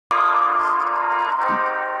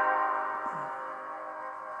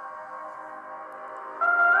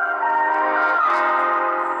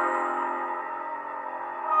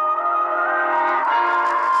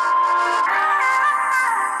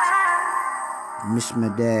Miss my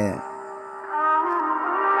dad.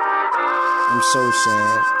 I'm so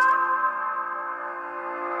sad.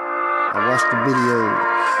 I watched the videos.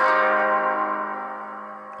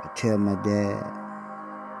 I tell my dad,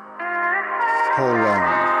 hold on,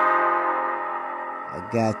 I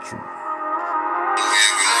got you.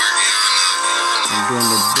 I'm doing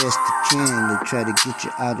the best I can to try to get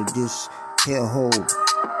you out of this hellhole.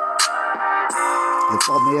 You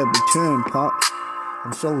fought me every turn, Pops.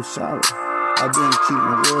 I'm so sorry. I didn't keep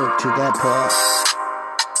my word to that part.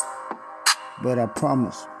 But I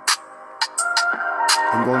promise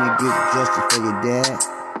I'm gonna get justice for your dad.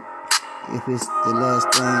 If it's the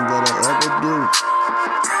last thing that I ever do.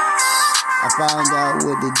 I found out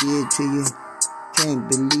what they did to you. Can't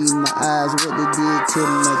believe my eyes what they did to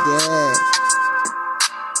my dad.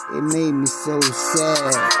 It made me so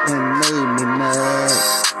sad and made me mad.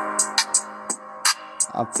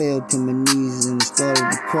 I fell to my knees and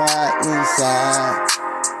started to cry inside.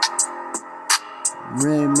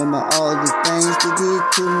 Remember all the things they did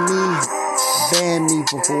to me. Banned me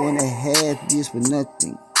for 4.5 years for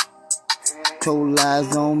nothing. Told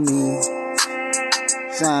lies on me.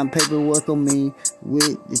 Signed paperwork on me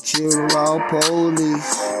with the Chilliwack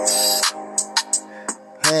police.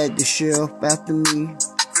 Had the sheriff after me,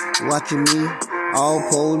 watching me, all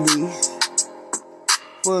police.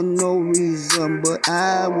 For no reason, but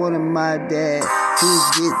I wanted my dad to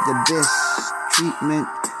get the best treatment,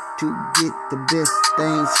 to get the best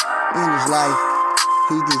things in his life.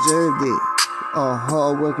 He deserved it. A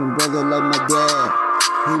hard-working brother like my dad.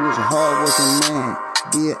 He was a hard-working man.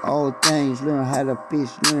 Did all things, learned how to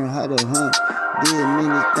fish, learned how to hunt. Did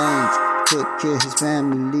many things. Took care of his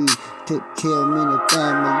family. Took care of many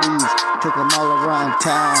families. Took them all around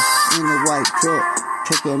town in the white truck.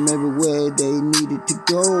 Took them everywhere they needed to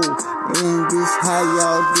go. And this how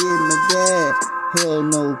y'all did my dad. Hell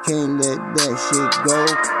no, can't let that shit go.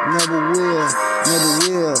 Never will, never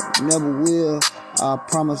will, never will. I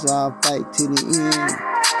promise I'll fight to the end.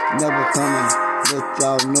 Never coming, let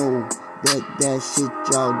y'all know that shit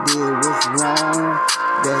y'all did was wrong.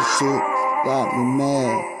 That shit got me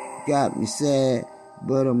mad, got me sad.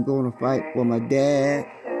 But I'm gonna fight for my dad.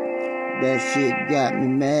 That shit got me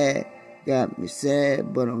mad, got me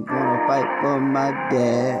sad. But I'm gonna fight for my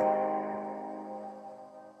dad.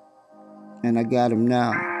 And I got him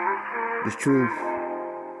now. The truth.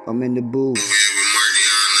 I'm in the booth.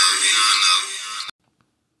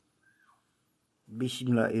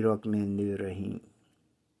 Bismillahirrahmanirrahim.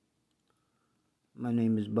 My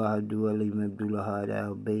name is Bahadur Alim Abdullah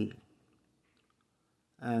Al-Bay.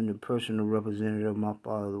 I am the personal representative of my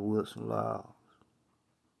father, Wilson Lyles.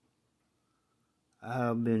 I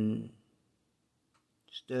have been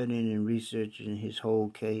studying and researching his whole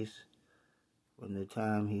case from the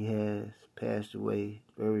time he has passed away,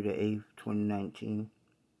 February the 8th, 2019.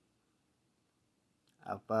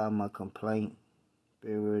 I filed my complaint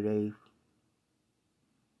February the 8th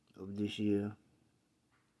of this year.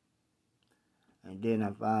 And then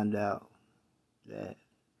I found out that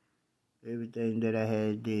everything that I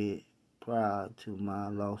had did prior to my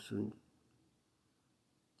lawsuit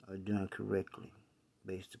are done correctly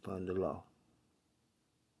based upon the law.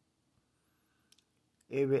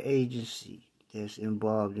 Every agency that's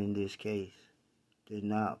involved in this case did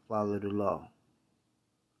not follow the law,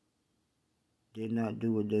 did not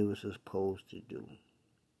do what they were supposed to do.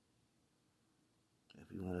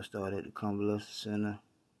 If you want to start at the Convalescent Center,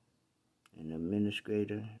 and the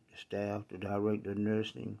administrator, the staff, the director of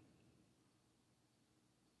nursing,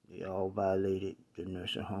 they all violated the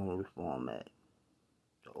Nursing Home Reform Act,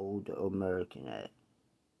 the Older American Act,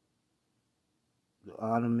 the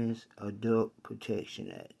Anonymous Adult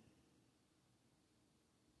Protection Act.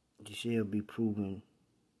 It shall be proven.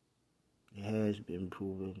 It has been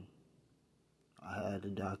proven. I have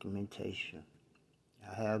the documentation.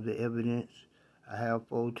 I have the evidence. I have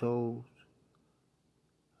photos.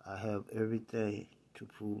 I have everything to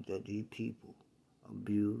prove that these people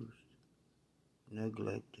abused,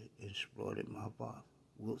 neglected, and exploited my father,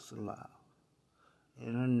 Wilson Lyles,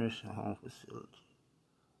 in a nursing home facility,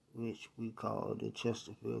 which we call the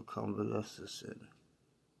Chesterfield Convalescent Center.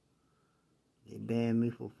 They banned me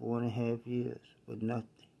for 4.5 years for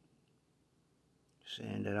nothing,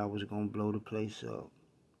 saying that I was going to blow the place up.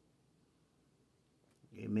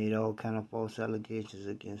 They made all kind of false allegations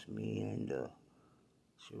against me and the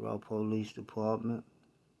Chilliwack Police Department,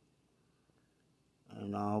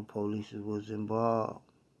 and all police was involved.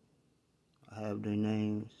 I have their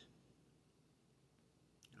names.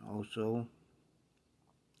 Also,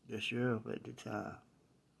 the sheriff at the time,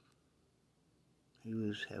 he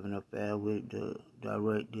was having an affair with the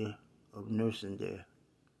director of nursing there.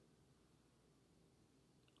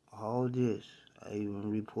 all this. I even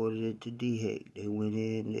reported it to DHEC. They went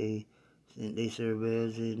in, they sent their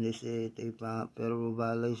surveyors in, they said they found federal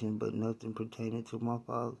violation, but nothing pertaining to my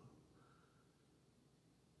father.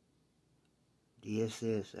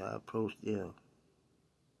 DSS, I approached them.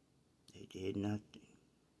 They did nothing.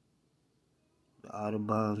 The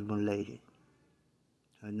Audubon's lady.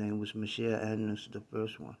 Her name was Michelle Adams, the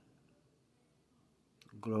first one.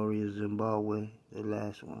 Gloria Zimbabwe, the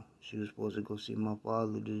last one. She was supposed to go see my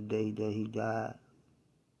father the day that he died.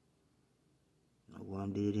 No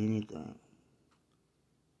one did anything.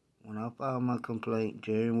 When I filed my complaint,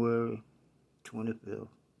 January 25th,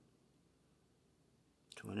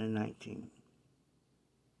 2019,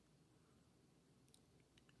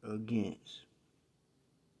 against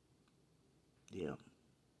them.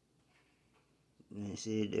 And they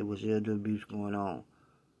said there was elder abuse going on.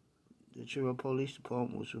 The Truro Police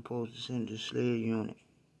Department was supposed to send the SLED unit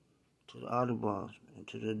to the Audubon's and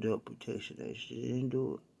to the Adult Protection Agency. They didn't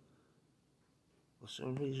do it. For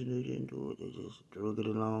some reason, they didn't do it. They just drug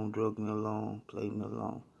me along, played me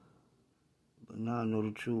along. But now I know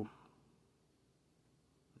the truth.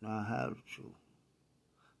 Now I have the truth.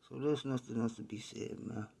 So there's nothing else to be said,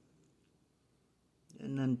 man.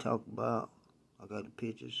 There's nothing to talk about. I got the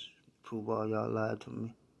pictures. Prove all y'all lied to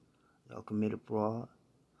me. Y'all committed fraud.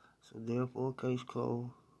 So therefore, case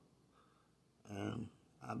closed. And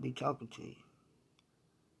I'll be talking to you.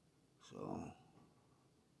 So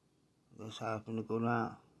that's how it's gonna go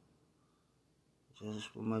down. Just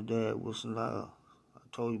for my dad, Wilson Lyle. I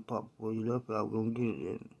told you, Pop, before you left, I was gonna get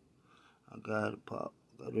it. And I got it, Pop.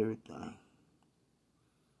 Got everything.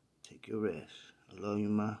 Take your rest. I love you,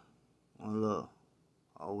 man. One love.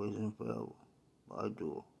 Always and forever. Bye,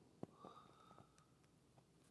 do.